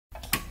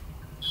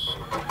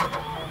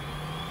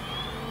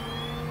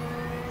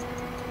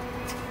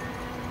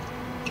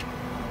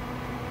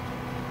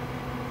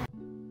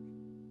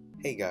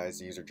Hey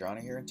guys, user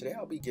Johnny here, and today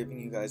I'll be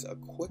giving you guys a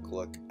quick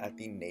look at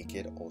the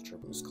Naked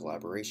Ultraboost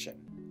collaboration.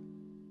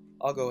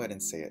 I'll go ahead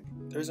and say it,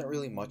 there isn't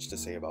really much to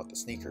say about the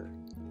sneaker.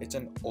 It's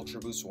an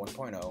Ultraboost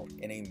 1.0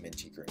 in a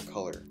minty green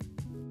color.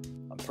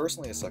 I'm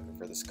personally a sucker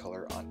for this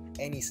color on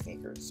any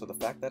sneaker, so the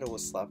fact that it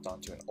was slapped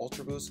onto an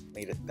Ultraboost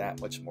made it that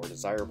much more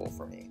desirable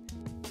for me.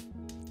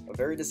 A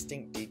very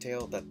distinct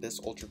detail that this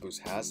Ultraboost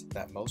has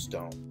that most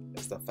don't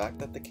is the fact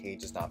that the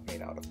cage is not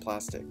made out of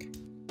plastic.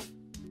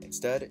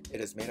 Instead, it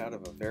is made out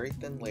of a very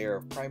thin layer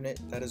of prime knit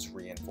that is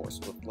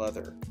reinforced with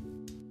leather.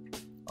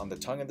 On the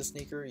tongue of the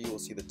sneaker, you will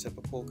see the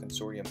typical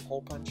consortium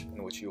hole punch,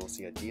 in which you will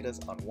see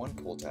Adidas on one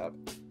pull tab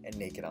and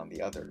Naked on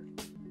the other.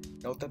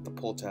 Note that the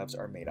pull tabs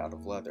are made out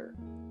of leather.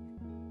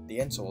 The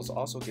insole is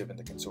also given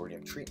the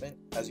consortium treatment,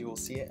 as you will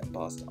see it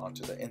embossed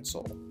onto the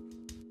insole.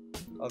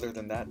 Other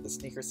than that, the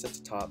sneaker sits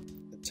atop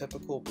the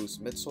typical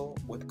Boost midsole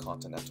with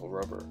Continental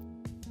rubber.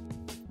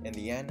 In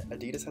the end,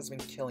 Adidas has been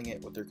killing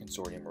it with their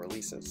consortium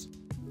releases.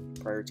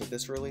 Prior to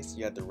this release,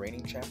 you had the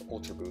reigning champ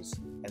Ultraboost,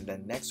 and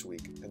then next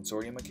week,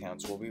 consortium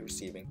accounts will be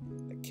receiving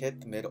the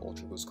Kith Mid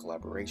Ultraboost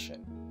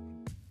collaboration.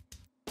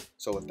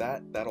 So with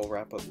that, that'll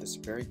wrap up this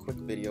very quick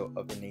video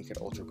of the Naked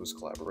Ultraboost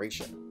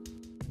collaboration.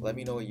 Let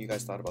me know what you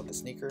guys thought about the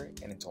sneaker,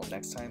 and until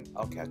next time,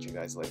 I'll catch you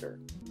guys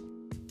later.